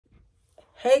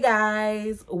Hey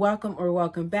guys,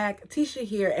 welcome back. Tisha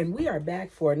here, and we are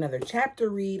back for another chapter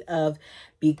read of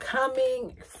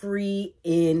Becoming Free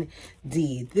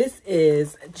Indeed. This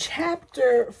is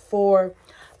chapter 4,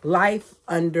 Life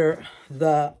Under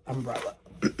the Umbrella.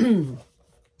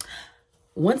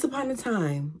 Once upon a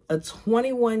time, a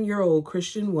 21-year-old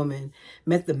Christian woman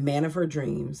met the man of her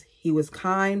dreams. He was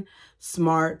kind,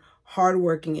 smart,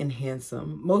 hardworking, and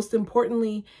handsome. Most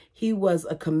importantly, he was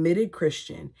a committed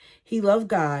Christian. He loved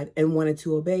God and wanted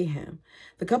to obey him.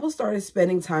 The couple started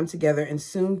spending time together and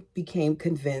soon became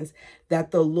convinced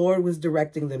that the Lord was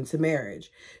directing them to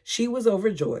marriage. She was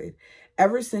overjoyed.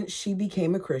 Ever since she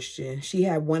became a Christian, she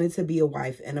had wanted to be a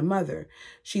wife and a mother.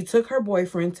 She took her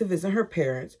boyfriend to visit her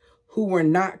parents, who were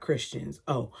not Christians.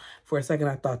 Oh, for a second,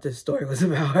 I thought this story was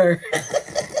about her.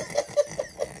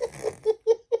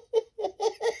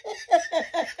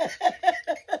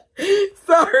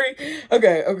 Sorry.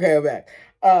 Okay, I'm back.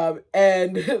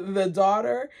 And the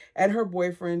daughter and her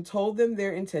boyfriend told them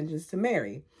their intentions to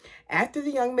marry. After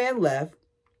the young man left,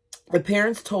 the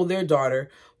parents told their daughter,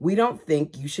 "We don't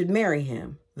think you should marry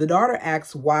him." The daughter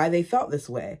asked why they felt this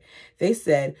way. They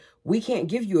said, "We can't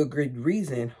give you a good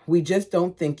reason. We just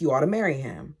don't think you ought to marry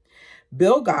him."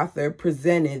 Bill Gothard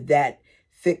presented that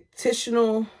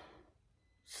fictional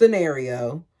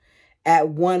scenario at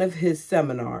one of his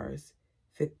seminars.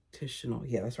 Fictional,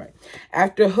 yeah, that's right.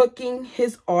 After hooking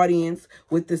his audience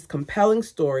with this compelling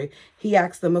story, he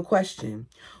asked them a question.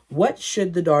 What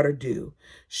should the daughter do?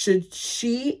 Should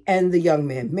she and the young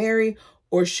man marry,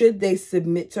 or should they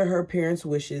submit to her parents'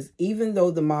 wishes, even though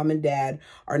the mom and dad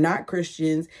are not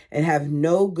Christians and have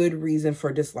no good reason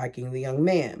for disliking the young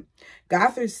man?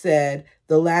 Gothard said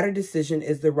the latter decision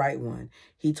is the right one.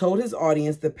 He told his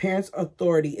audience the parents'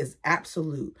 authority is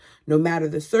absolute. No matter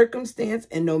the circumstance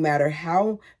and no matter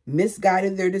how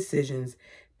misguided their decisions,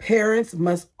 parents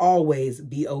must always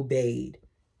be obeyed.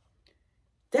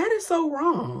 That is so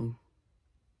wrong.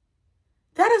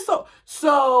 That is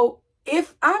so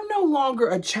if I'm no longer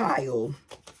a child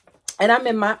and I'm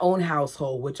in my own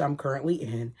household, which I'm currently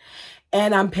in,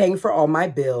 and I'm paying for all my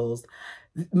bills,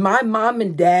 my mom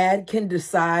and dad can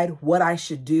decide what I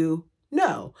should do?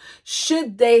 No.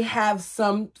 Should they have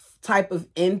some type of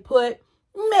input?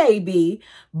 Maybe.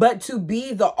 But to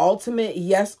be the ultimate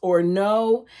yes or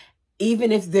no,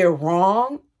 even if they're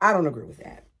wrong, I don't agree with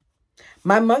that.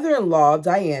 My mother-in-law,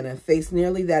 Diana, faced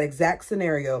nearly that exact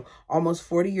scenario almost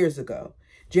 40 years ago.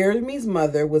 Jeremy's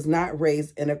mother was not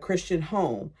raised in a Christian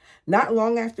home. Not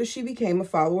long after she became a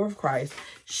follower of Christ,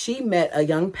 she met a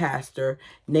young pastor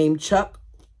named Chuck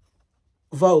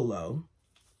Volo.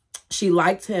 She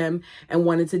liked him and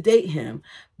wanted to date him,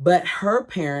 but her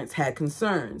parents had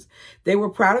concerns. They were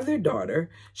proud of their daughter.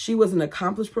 She was an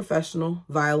accomplished professional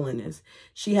violinist.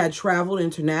 She had traveled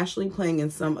internationally playing in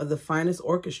some of the finest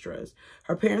orchestras.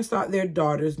 Her parents thought their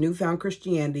daughter's newfound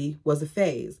Christianity was a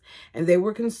phase, and they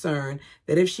were concerned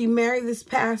that if she married this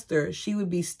pastor, she would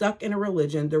be stuck in a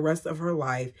religion the rest of her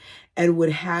life and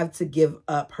would have to give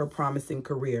up her promising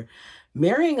career.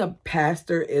 Marrying a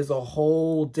pastor is a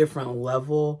whole different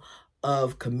level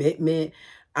of commitment.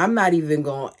 I'm not even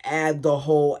going to add the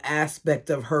whole aspect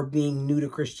of her being new to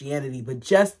Christianity, but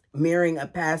just marrying a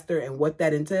pastor and what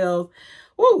that entails.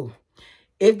 Woo.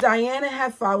 If Diana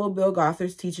had followed Bill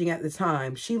Gothard's teaching at the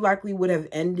time, she likely would have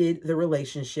ended the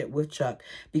relationship with Chuck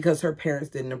because her parents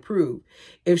didn't approve.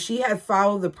 If she had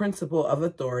followed the principle of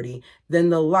authority, then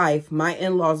the life my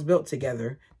in-laws built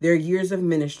together, their years of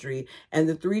ministry, and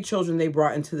the 3 children they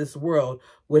brought into this world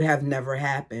would have never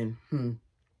happened.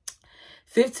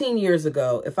 15 years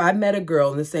ago, if I met a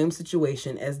girl in the same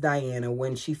situation as Diana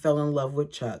when she fell in love with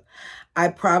Chuck, I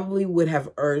probably would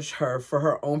have urged her for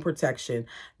her own protection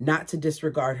not to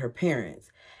disregard her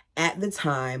parents. At the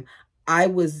time, I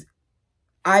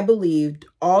believed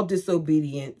all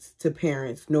disobedience to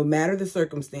parents, no matter the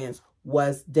circumstance,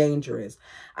 was dangerous.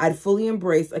 I'd fully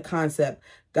embraced a concept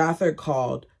Gothard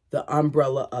called the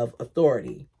umbrella of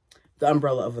authority. The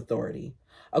umbrella of authority.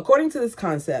 According to this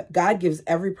concept, God gives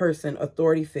every person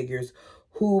authority figures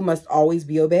who must always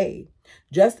be obeyed.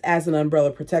 Just as an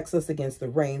umbrella protects us against the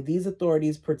rain, these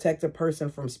authorities protect a person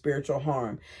from spiritual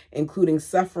harm, including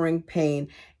suffering, pain,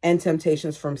 and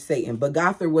temptations from Satan. But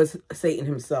Gothard was Satan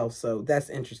himself, so that's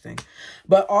interesting.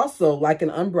 But also, like an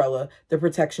umbrella, the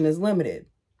protection is limited.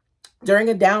 During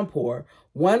a downpour,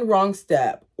 one wrong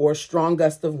step or strong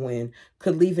gust of wind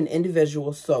could leave an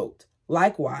individual soaked,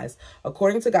 Likewise,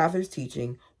 according to Gothard's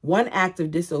teaching, one act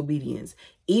of disobedience,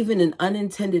 even an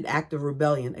unintended act of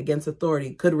rebellion against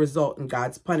authority, could result in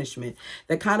God's punishment.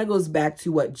 That kind of goes back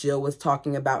to what Jill was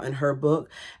talking about in her book,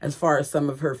 as far as some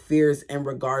of her fears in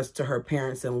regards to her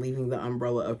parents and leaving the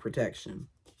umbrella of protection.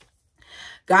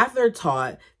 Gothard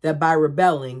taught that by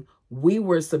rebelling, we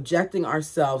were subjecting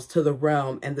ourselves to the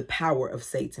realm and the power of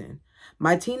Satan.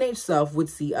 My teenage self would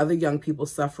see other young people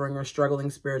suffering or struggling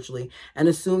spiritually and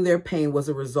assume their pain was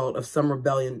a result of some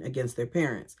rebellion against their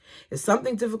parents. If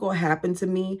something difficult happened to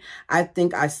me, I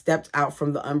think I stepped out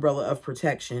from the umbrella of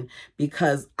protection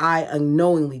because I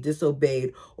unknowingly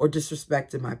disobeyed or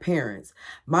disrespected my parents.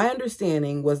 My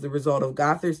understanding was the result of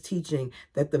Gothard's teaching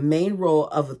that the main role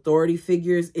of authority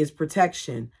figures is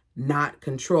protection, not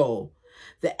control.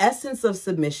 The essence of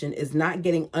submission is not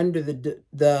getting under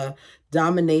the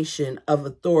domination of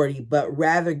authority, but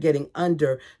rather getting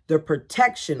under the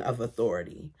protection of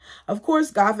authority. Of course,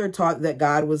 Gothard taught that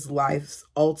God was life's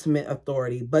ultimate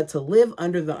authority, but to live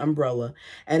under the umbrella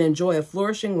and enjoy a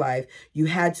flourishing life, you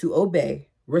had to obey,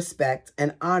 respect,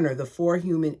 and honor the four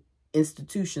human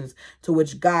institutions to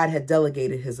which God had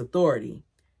delegated his authority: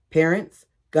 parents,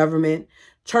 government,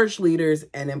 church leaders,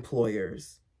 and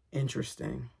employers.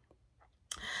 Interesting.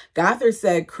 Gothard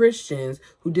said Christians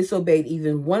who disobeyed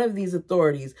even one of these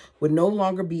authorities would no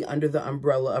longer be under the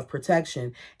umbrella of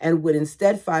protection and would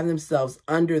instead find themselves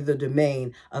under the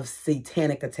domain of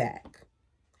satanic attack.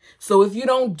 So if you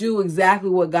don't do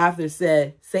exactly what Gothard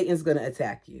said, Satan's going to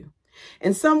attack you.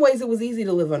 In some ways, it was easy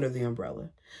to live under the umbrella.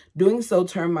 Doing so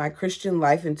turned my Christian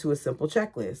life into a simple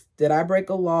checklist. Did I break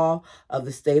a law of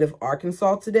the state of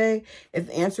Arkansas today? If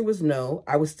the answer was no,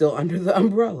 I was still under the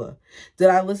umbrella. Did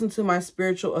I listen to my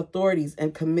spiritual authorities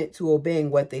and commit to obeying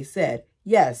what they said?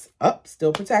 Yes,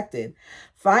 still protected.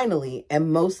 Finally,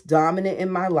 and most dominant in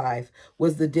my life,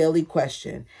 was the daily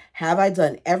question: have I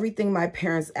done everything my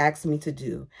parents asked me to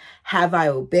do? Have I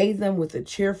obeyed them with a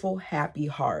cheerful, happy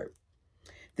heart?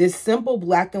 This simple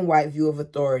black and white view of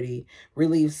authority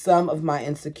relieves some of my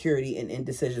insecurity and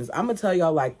indecisions. I'm going to tell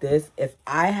y'all like this: if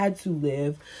I had to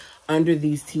live under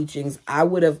these teachings, I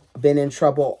would have been in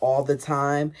trouble all the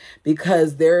time,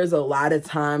 because there is a lot of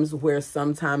times where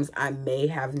sometimes I may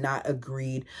have not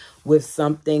agreed with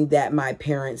something that my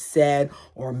parents said,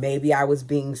 or maybe I was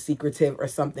being secretive or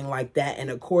something like that.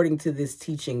 And according to this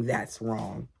teaching, that's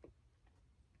wrong.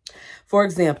 For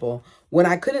example, when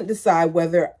I couldn't decide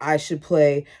whether I should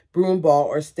play broomball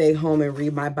or stay home and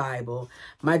read my Bible,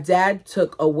 my dad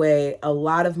took away a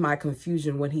lot of my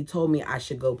confusion when he told me I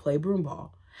should go play broomball.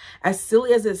 As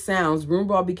silly as it sounds,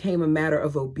 broomball became a matter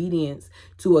of obedience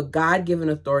to a God-given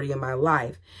authority in my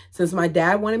life. Since my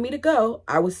dad wanted me to go,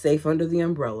 I was safe under the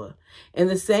umbrella. In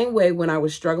the same way, when I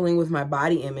was struggling with my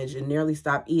body image and nearly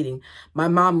stopped eating, my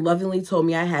mom lovingly told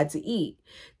me I had to eat.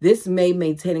 This made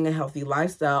maintaining a healthy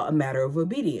lifestyle a matter of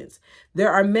obedience.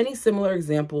 There are many similar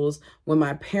examples when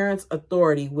my parents'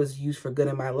 authority was used for good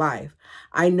in my life.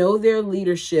 I know their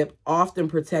leadership often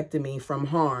protected me from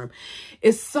harm.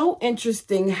 It's so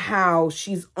interesting how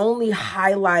she's only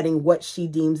highlighting what she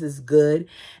deems as good,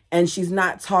 and she's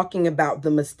not talking about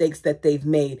the mistakes that they've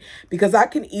made, because I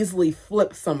can easily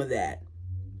flip some of that.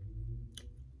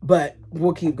 But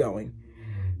we'll keep going.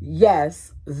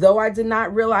 Yes, though I did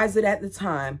not realize it at the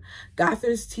time,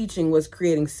 Gothard's teaching was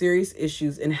creating serious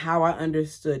issues in how I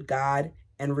understood God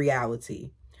and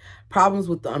reality. Problems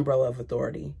with the umbrella of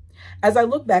authority. As I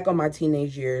look back on my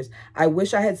teenage years, I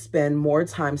wish I had spent more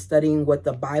time studying what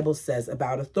the Bible says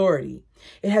about authority.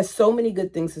 It has so many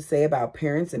good things to say about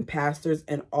parents and pastors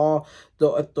and all the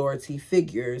authority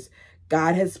figures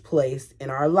God has placed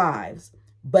in our lives.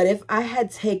 But if I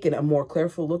had taken a more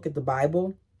careful look at the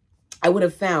Bible, I would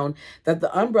have found that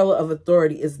the umbrella of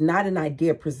authority is not an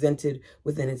idea presented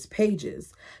within its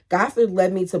pages. Gothard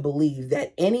led me to believe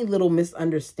that any little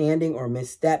misunderstanding or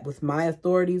misstep with my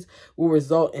authorities will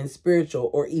result in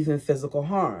spiritual or even physical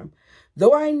harm.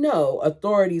 Though I know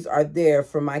authorities are there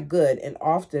for my good and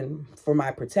often for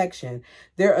my protection,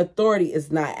 their authority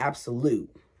is not absolute.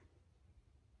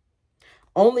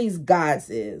 Only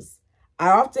God's is. I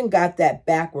often got that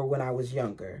backward when I was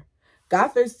younger.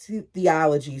 Gothard's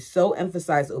theology so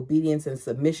emphasized obedience and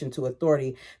submission to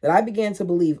authority that I began to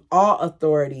believe all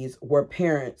authorities were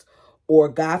parents, or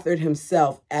Gothard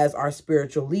himself as our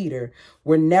spiritual leader,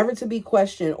 were never to be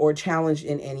questioned or challenged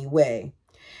in any way.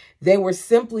 They were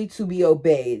simply to be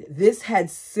obeyed. This had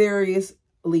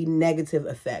seriously negative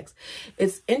effects.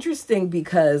 It's interesting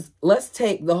because let's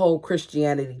take the whole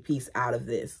Christianity piece out of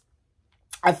this.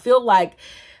 I feel like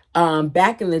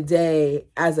back in the day,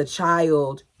 as a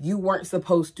child, you weren't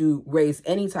supposed to raise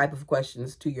any type of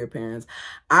questions to your parents.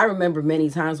 I remember many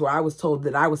times where I was told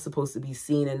that I was supposed to be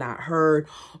seen and not heard,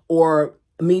 or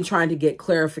me trying to get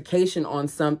clarification on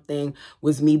something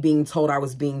was me being told I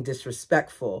was being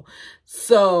disrespectful.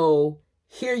 So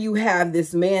here you have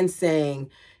this man saying,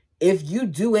 if you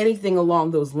do anything along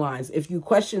those lines, if you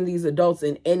question these adults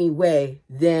in any way,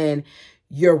 then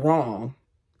you're wrong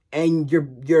and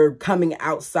you're coming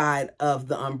outside of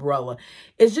the umbrella.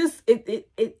 It's just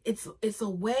it's a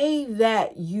way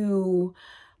that you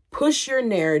push your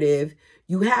narrative.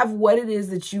 You have what it is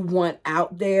that you want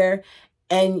out there,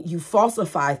 and you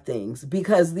falsify things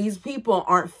because these people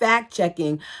aren't fact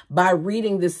checking by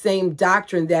reading the same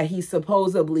doctrine that he's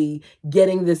supposedly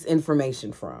getting this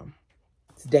information from.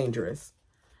 It's dangerous.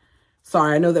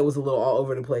 Sorry, I know that was a little all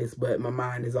over the place, but my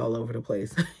mind is all over the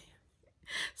place.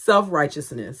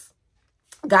 Self-righteousness.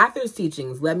 Gothard's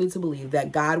teachings led me to believe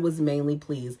that God was mainly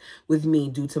pleased with me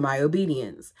due to my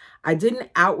obedience. I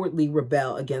didn't outwardly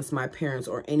rebel against my parents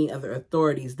or any other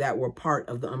authorities that were part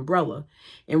of the umbrella.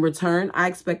 In return, I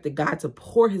expected God to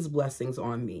pour his blessings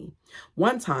on me.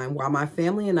 One time, while my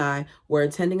family and I were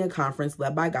attending a conference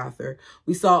led by Gothard,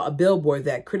 we saw a billboard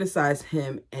that criticized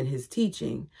him and his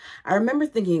teaching. I remember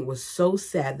thinking it was so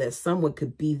sad that someone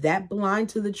could be that blind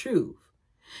to the truth.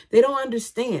 They don't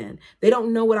understand. They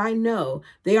don't know what I know.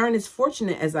 They aren't as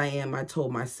fortunate as I am, I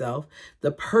told myself.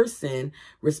 The person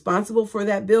responsible for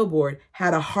that billboard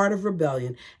had a heart of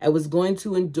rebellion and was going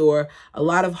to endure a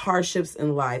lot of hardships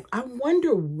in life. I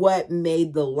wonder what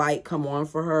made the light come on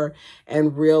for her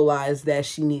and realize that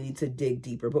she needed to dig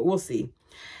deeper, but we'll see.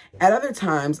 At other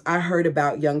times, I heard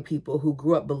about young people who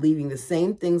grew up believing the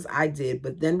same things I did,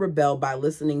 but then rebelled by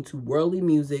listening to worldly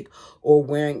music or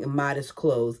wearing immodest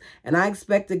clothes. And I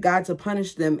expected God to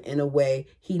punish them in a way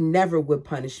he never would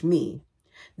punish me.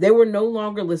 They were no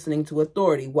longer listening to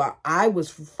authority while I was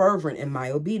fervent in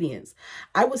my obedience.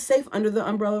 I was safe under the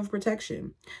umbrella of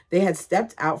protection. They had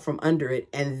stepped out from under it,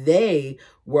 and they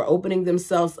were opening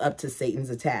themselves up to Satan's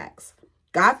attacks.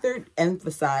 Gothard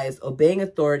emphasized obeying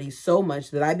authority so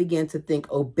much that I began to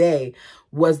think obey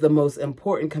was the most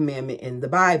important commandment in the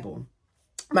Bible.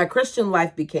 My Christian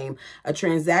life became a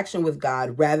transaction with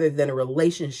God rather than a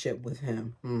relationship with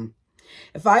him.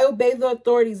 If I obey the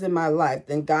authorities in my life,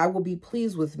 then God will be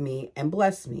pleased with me and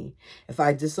bless me. If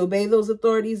I disobey those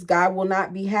authorities, God will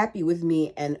not be happy with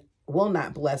me and will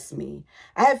not bless me.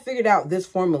 I had figured out this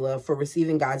formula for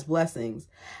receiving God's blessings.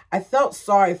 I felt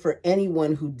sorry for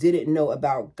anyone who didn't know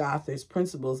about Gothard's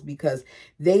principles because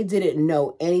they didn't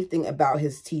know anything about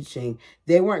his teaching.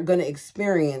 They weren't going to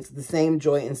experience the same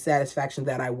joy and satisfaction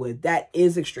that I would. That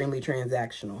is extremely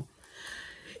transactional.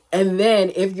 And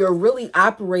then if you're really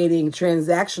operating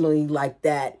transactionally like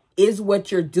that, is what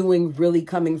you're doing really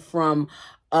coming from,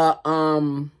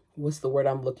 what's the word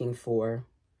I'm looking for?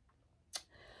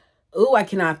 Oh, I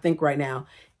cannot think right now.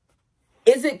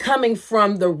 Is it coming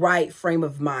from the right frame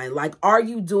of mind? Like, are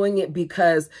you doing it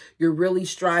because you're really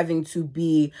striving to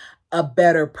be a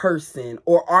better person?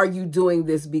 Or are you doing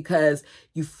this because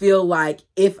you feel like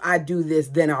if I do this,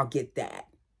 then I'll get that?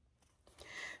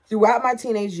 Throughout my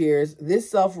teenage years,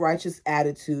 this self-righteous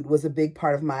attitude was a big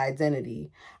part of my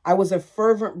identity. I was a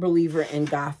fervent believer in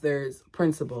Gothard's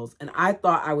principles, and I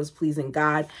thought I was pleasing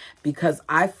God because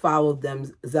I followed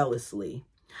them zealously.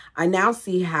 I now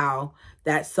see how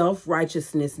that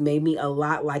self-righteousness made me a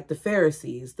lot like the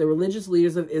Pharisees, the religious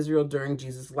leaders of Israel during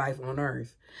Jesus' life on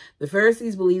earth. The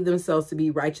Pharisees believed themselves to be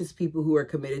righteous people who were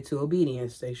committed to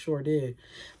obedience. They sure did.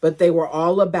 But they were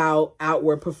all about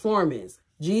outward performance.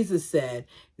 Jesus said,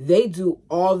 they do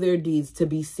all their deeds to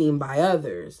be seen by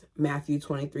others. Matthew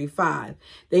 23:5.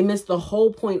 They missed the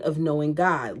whole point of knowing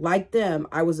God. Like them,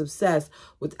 I was obsessed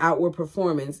with outward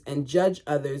performance and judged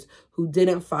others who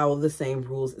didn't follow the same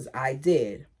rules as I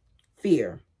did.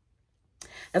 Fear.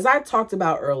 As I talked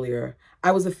about earlier, I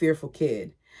was a fearful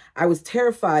kid. I was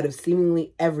terrified of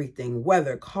seemingly everything,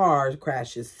 weather, car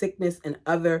crashes, sickness, and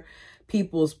other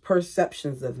people's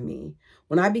perceptions of me.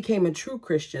 When I became a true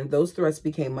Christian, those threats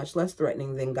became much less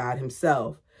threatening than God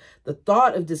himself. The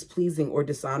thought of displeasing or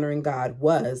dishonoring God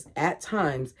was, at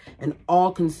times, an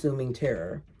all-consuming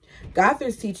terror.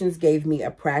 Gothard's teachings gave me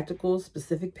a practical,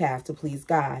 specific path to please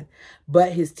God,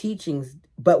 but what his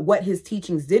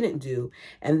teachings didn't do,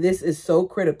 and this is so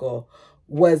critical,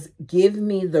 was give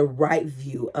me the right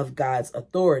view of God's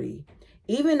authority.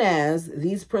 Even as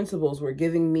these principles were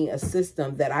giving me a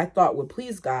system that I thought would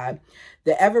please God,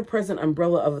 the ever-present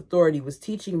umbrella of authority was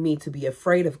teaching me to be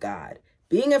afraid of God.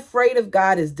 Being afraid of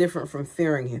God is different from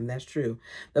fearing him. That's true.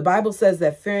 The Bible says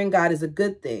that fearing God is a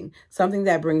good thing, something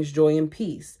that brings joy and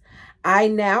peace. I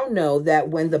now know that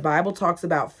when the Bible talks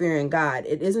about fearing God,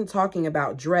 it isn't talking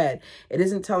about dread. It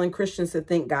isn't telling Christians to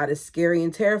think God is scary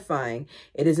and terrifying.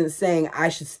 It isn't saying I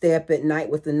should stay up at night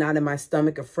with a knot in my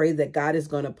stomach, afraid that God is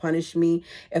going to punish me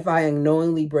if I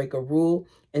unknowingly break a rule.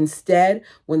 Instead,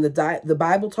 when the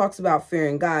Bible talks about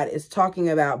fearing God, it's talking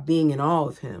about being in awe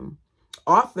of him.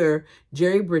 Author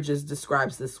Jerry Bridges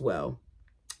describes this well.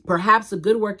 Perhaps a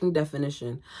good working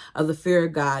definition of the fear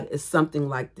of God is something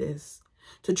like this.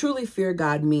 To truly fear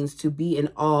God means to be in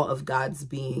awe of God's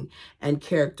being and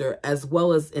character, as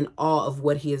well as in awe of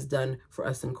what he has done for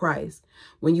us in Christ.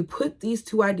 When you put these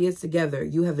two ideas together,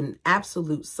 you have an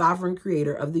absolute sovereign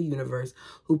creator of the universe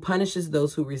who punishes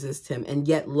those who resist him and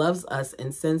yet loves us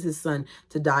and sends his son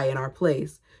to die in our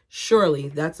place. Surely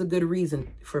that's a good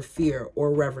reason for fear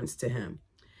or reverence to him.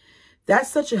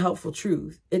 That's such a helpful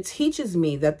truth. It teaches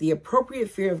me that the appropriate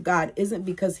fear of God isn't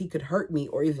because he could hurt me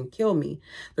or even kill me.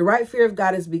 The right fear of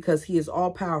God is because he is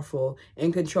all-powerful,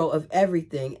 in control of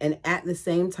everything, and at the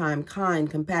same time kind,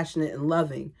 compassionate, and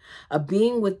loving. A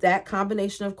being with that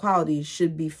combination of qualities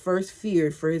should be first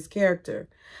feared for his character.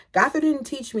 Gothard didn't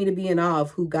teach me to be in awe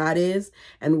of who God is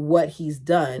and what he's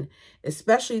done,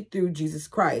 especially through Jesus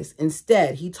Christ.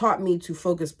 Instead, he taught me to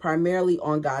focus primarily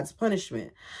on God's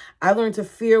punishment. I learned to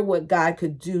fear what God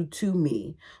could do to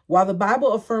me. While the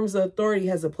Bible affirms that authority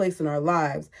has a place in our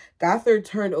lives, Gothard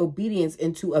turned obedience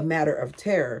into a matter of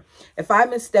terror. If I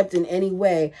misstepped in any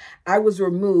way, I was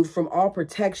removed from all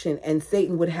protection and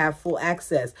Satan would have full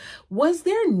access. Was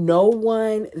there no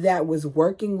one that was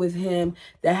working with him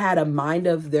that had a mind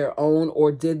of their own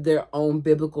or did their own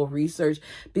biblical research?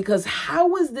 Because how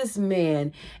was this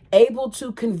man able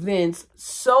to convince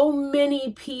so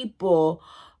many people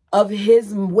of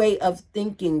his way of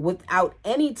thinking without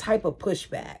any type of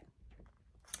pushback?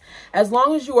 As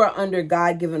long as you are under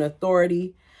God-given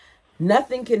authority,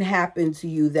 nothing can happen to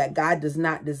you that God does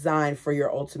not design for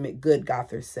your ultimate good,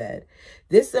 Gothard said.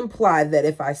 This implied that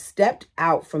if I stepped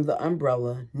out from the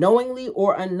umbrella, knowingly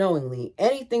or unknowingly,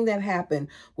 anything that happened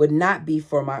would not be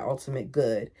for my ultimate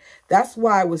good. That's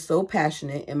why I was so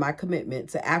passionate in my commitment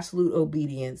to absolute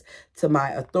obedience to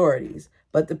my authorities.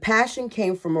 But the passion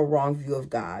came from a wrong view of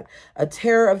God, a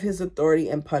terror of his authority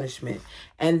and punishment,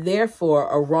 and therefore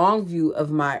a wrong view of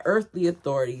my earthly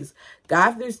authorities.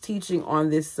 Gothard's teaching on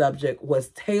this subject was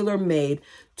tailor-made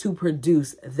to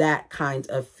produce that kind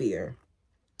of fear.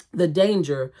 The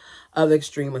danger of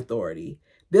extreme authority.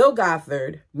 Bill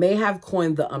Gothard may have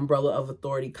coined the umbrella of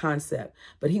authority concept,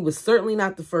 but he was certainly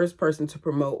not the first person to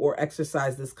promote or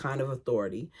exercise this kind of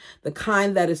authority, the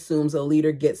kind that assumes a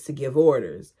leader gets to give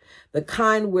orders, the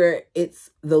kind where it's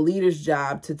the leader's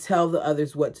job to tell the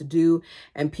others what to do,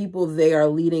 and people they are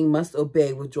leading must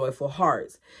obey with joyful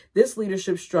hearts. This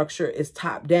leadership structure is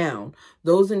top-down.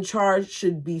 Those in charge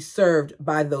should be served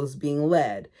by those being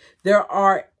led. There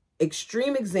are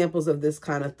extreme examples of this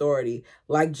kind of authority,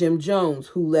 like Jim Jones,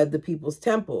 who led the People's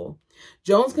Temple.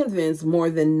 Jones convinced more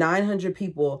than 900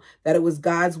 people that it was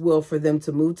God's will for them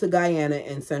to move to Guyana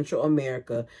in Central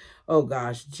America. Oh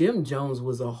gosh, Jim Jones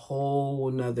was a whole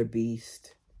nother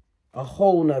beast. A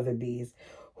whole nother beast.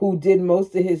 Who did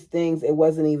most of his things, it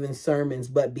wasn't even sermons,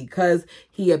 but because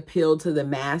he appealed to the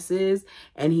masses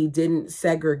and he didn't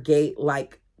segregate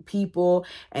like people,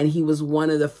 and he was one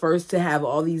of the first to have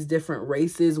all these different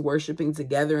races worshiping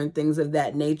together and things of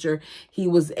that nature, he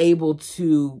was able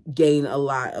to gain a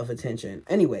lot of attention.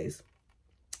 Anyways,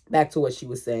 back to what she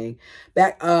was saying.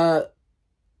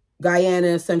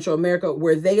 Guyana, Central America,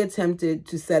 where they attempted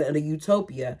to set a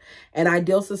utopia, an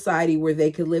ideal society where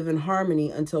they could live in harmony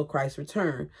until Christ's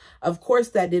return. Of course,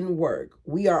 that didn't work.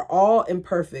 We are all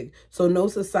imperfect, so no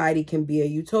society can be a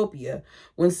utopia.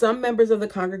 When some members of the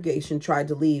congregation tried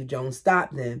to leave, Jones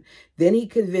stopped them. Then he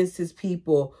convinced his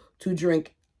people to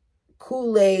drink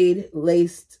Kool-Aid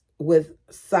laced with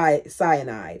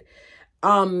cyanide.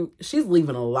 She's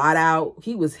leaving a lot out.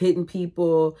 He was hitting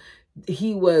people.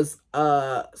 He was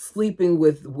sleeping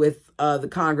with the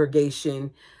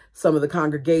congregation, some of the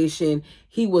congregation.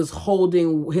 He was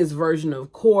holding his version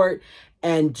of court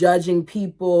and judging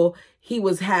people. He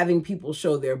was having people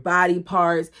show their body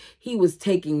parts. He was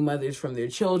taking mothers from their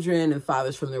children and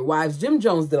fathers from their wives. Jim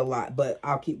Jones did a lot, but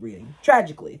I'll keep reading.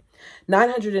 Tragically,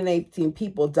 918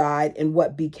 people died in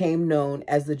what became known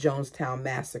as the Jonestown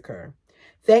Massacre.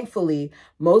 Thankfully,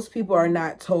 most people are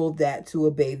not told that to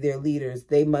obey their leaders,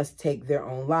 they must take their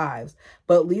own lives.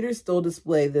 But leaders still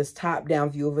display this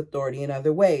top-down view of authority in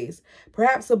other ways.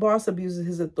 Perhaps a boss abuses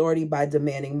his authority by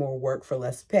demanding more work for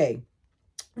less pay.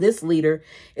 This leader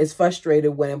is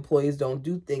frustrated when employees don't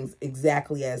do things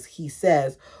exactly as he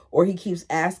says, or he keeps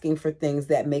asking for things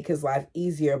that make his life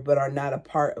easier but are not a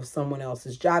part of someone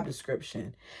else's job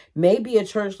description. Maybe a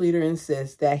church leader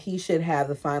insists that he should have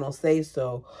the final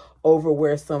say-so over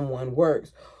where someone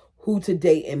works, who to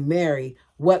date and marry,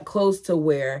 what clothes to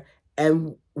wear,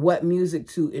 and what music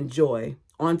to enjoy.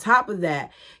 On top of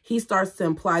that, he starts to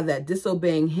imply that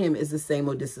disobeying him is the same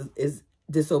as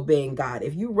disobeying God.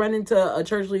 If you run into a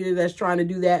church leader that's trying to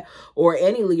do that, or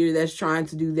any leader that's trying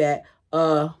to do that,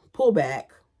 pull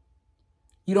back.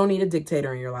 You don't need a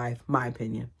dictator in your life, my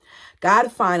opinion.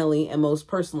 God finally, and most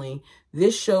personally,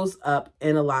 this shows up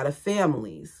in a lot of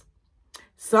families.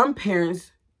 Some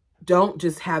parents don't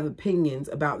just have opinions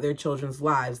about their children's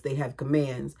lives, they have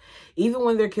commands. Even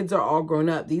when their kids are all grown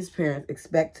up, these parents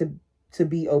expect to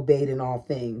be obeyed in all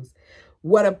things.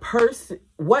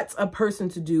 What's a person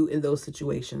to do in those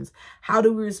situations? How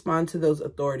do we respond to those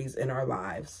authorities in our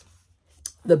lives?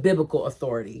 The biblical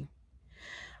authority.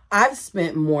 I've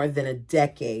spent more than a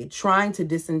decade trying to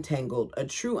disentangle a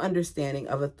true understanding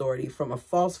of authority from a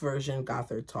false version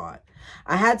Gothard taught.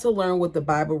 I had to learn what the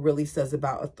Bible really says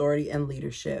about authority and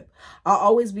leadership. I'll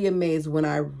always be amazed when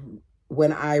I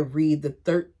read the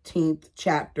 13th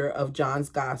chapter of John's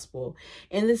Gospel.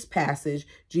 In this passage,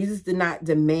 Jesus did not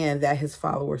demand that his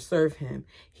followers serve him.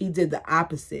 He did the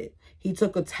opposite. He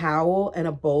took a towel and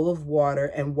a bowl of water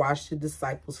and washed his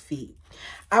disciples' feet.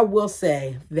 I will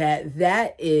say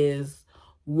that is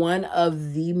one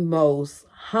of the most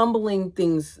humbling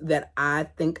things that I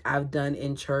think I've done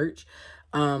in church.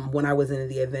 When I was in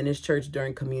the Adventist church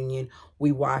during communion,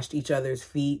 we washed each other's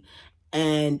feet,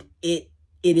 and it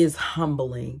is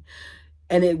humbling,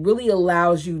 and it really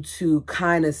allows you to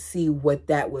kind of see what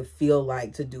that would feel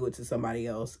like to do it to somebody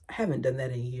else. I haven't done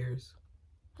that in years.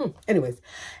 Anyways,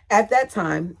 at that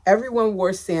time, everyone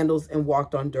wore sandals and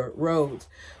walked on dirt roads.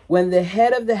 When the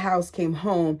head of the house came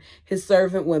home, his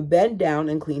servant would bend down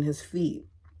and clean his feet.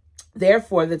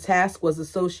 Therefore, the task was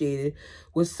associated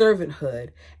with servanthood,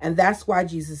 and that's why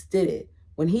Jesus did it.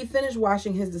 When he finished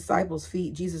washing his disciples'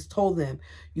 feet, Jesus told them,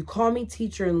 "You call me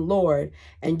teacher and Lord,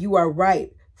 and you are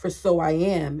right, for so I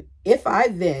am. If I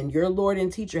then, your Lord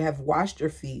and teacher, have washed your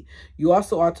feet, you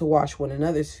also ought to wash one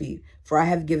another's feet. For I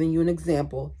have given you an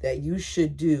example that you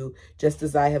should do just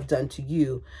as I have done to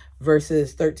you."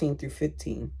 Verses 13 through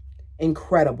 15.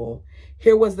 Incredible.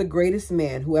 Here was the greatest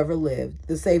man who ever lived,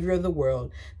 the Savior of the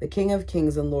world, the King of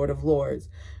kings and Lord of lords.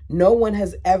 No one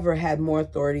has ever had more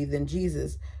authority than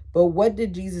Jesus. But what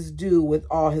did Jesus do with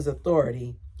all his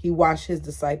authority? He washed his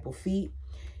disciples' feet.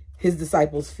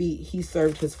 He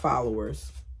served his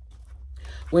followers.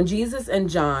 When Jesus and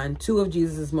John, two of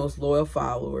Jesus' most loyal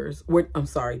followers,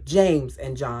 James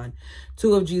and John,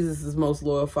 two of Jesus' most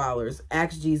loyal followers,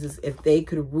 asked Jesus if they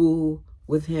could rule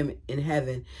with him in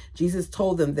heaven, Jesus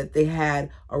told them that they had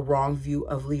a wrong view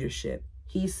of leadership.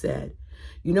 He said,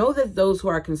 "You know that those who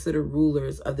are considered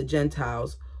rulers of the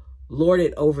Gentiles lord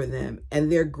it over them, and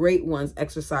their great ones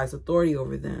exercise authority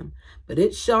over them. But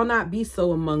it shall not be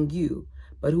so among you.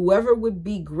 But whoever would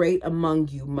be great among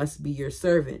you must be your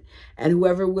servant, and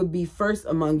whoever would be first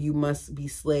among you must be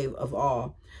slave of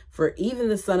all. For even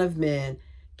the Son of Man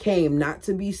came not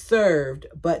to be served,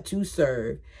 but to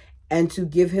serve, and to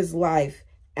give his life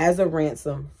as a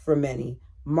ransom for many."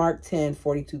 Mark 10,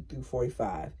 42 through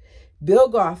 45. Bill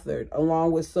Gothard,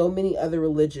 along with so many other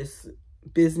religious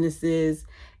businesses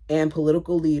and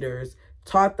political leaders,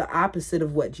 taught the opposite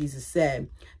of what Jesus said,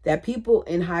 that people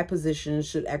in high positions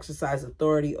should exercise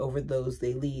authority over those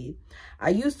they lead. I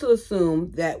used to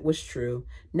assume that was true.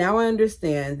 Now I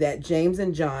understand that James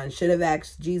and John should have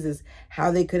asked Jesus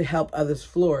how they could help others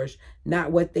flourish,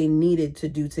 not what they needed to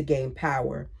do to gain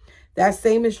power. That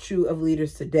same is true of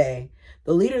leaders today.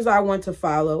 The leaders I want to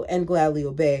follow and gladly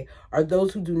obey are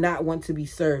those who do not want to be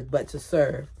served, but to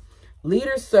serve.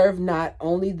 Leaders serve not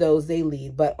only those they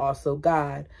lead, but also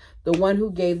God, the one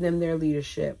who gave them their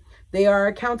leadership. They are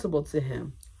accountable to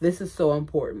him. This is so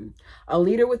important. A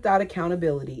leader without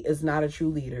accountability is not a true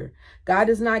leader. God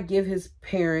does not give his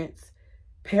parents,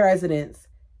 presidents,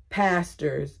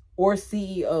 pastors, or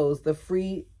CEOs the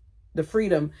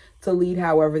freedom to lead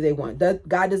however they want.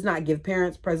 God does not give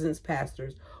parents, presidents,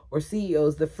 pastors, or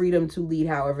CEOs the freedom to lead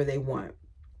however they want.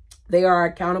 They are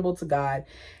accountable to God,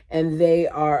 and they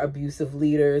are abusive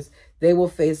leaders. They will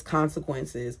face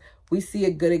consequences. We see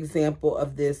a good example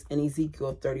of this in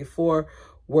Ezekiel 34,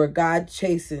 where God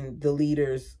chastened the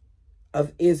leaders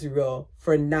of Israel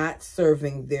for not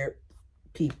serving their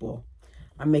people.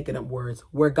 I'm making up words.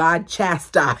 Where God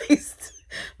chastised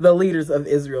the leaders of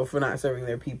Israel for not serving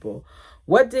their people.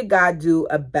 What did God do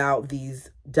about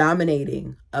these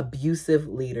dominating, abusive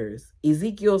leaders?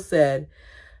 Ezekiel said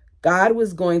God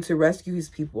was going to rescue his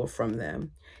people from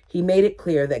them. He made it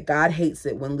clear that God hates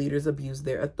it when leaders abuse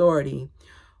their authority.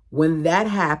 When that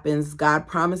happens, God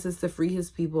promises to free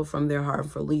his people from their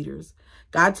harmful leaders.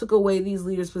 God took away these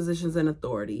leaders' positions and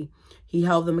authority. He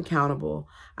held them accountable.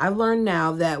 I've learned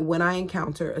now that when I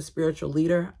encounter a spiritual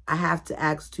leader, I have to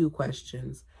ask 2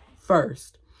 questions.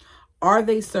 First, are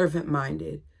they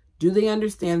servant-minded? Do they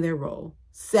understand their role?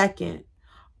 Second,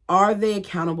 are they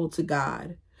accountable to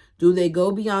God? Do they go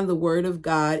beyond the word of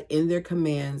God in their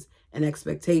commands and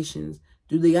expectations?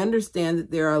 Do they understand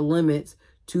that there are limits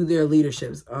to their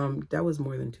leaderships? That was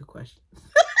more than 2 questions.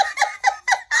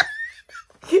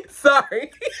 Sorry.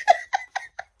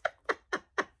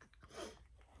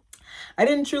 I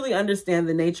didn't truly understand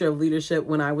the nature of leadership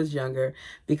when I was younger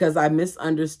because I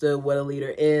misunderstood what a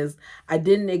leader is. I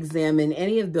didn't examine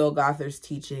any of Bill Gothard's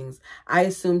teachings. I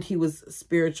assumed he was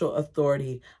spiritual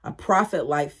authority, a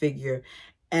prophet-like figure,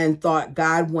 and thought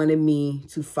God wanted me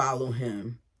to follow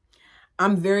him.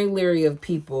 I'm very leery of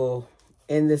people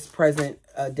in this present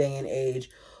day and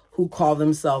age who call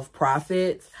themselves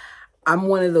prophets. I'm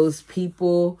one of those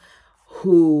people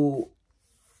who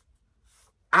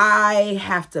I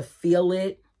have to feel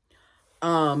it.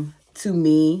 To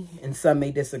me, and some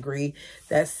may disagree,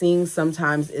 that seeing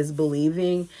sometimes is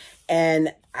believing.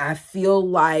 And I feel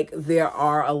like there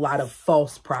are a lot of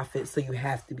false prophets, so you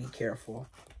have to be careful.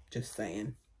 Just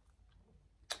saying.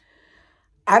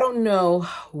 I don't know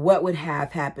what would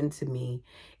have happened to me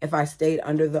if I stayed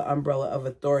under the umbrella of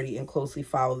authority and closely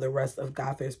followed the rest of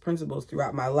Gothard's principles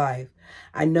throughout my life.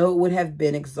 I know it would have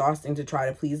been exhausting to try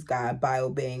to please God by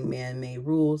obeying man-made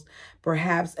rules.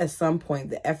 Perhaps at some point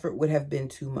the effort would have been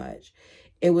too much.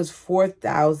 It was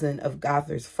 4,000 of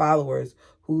Gothard's followers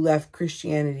who left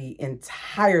Christianity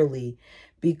entirely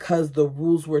because the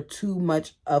rules were too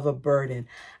much of a burden.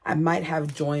 I might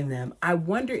have joined them. I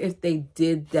wonder if they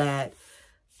did that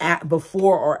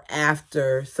before or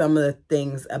after some of the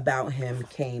things about him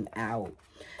came out.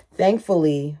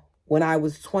 Thankfully, when I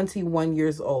was 21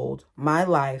 years old, my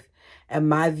life and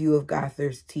my view of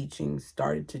Gothard's teachings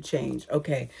started to change.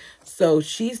 Okay, so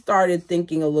she started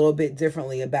thinking a little bit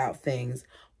differently about things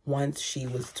once she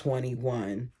was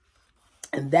 21.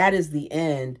 And that is the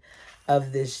end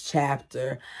of this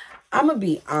chapter. I'm going to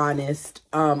be honest.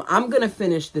 I'm going to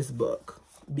finish this book,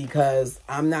 because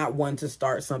I'm not one to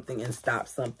start something and stop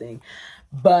something.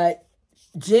 But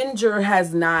Ginger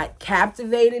has not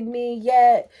captivated me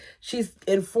yet. She's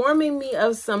informing me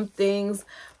of some things,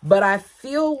 but I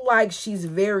feel like she's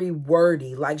very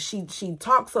wordy. Like she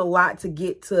talks a lot to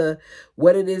get to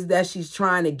what it is that she's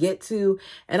trying to get to.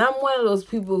 And I'm one of those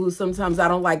people who sometimes I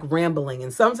don't like rambling.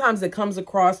 And sometimes it comes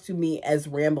across to me as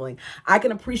rambling. I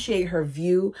can appreciate her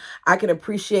view. I can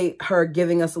appreciate her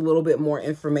giving us a little bit more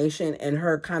information and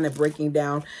her kind of breaking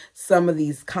down some of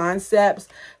these concepts.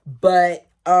 But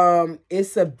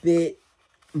it's a bit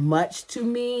much to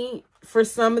me for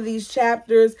some of these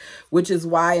chapters, which is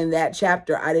why in that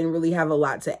chapter I didn't really have a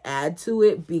lot to add to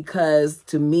it, because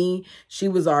to me she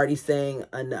was already saying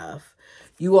enough.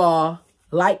 You all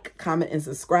like, comment, and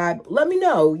subscribe. Let me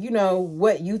know,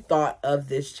 what you thought of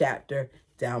this chapter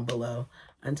down below.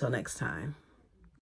 Until next time.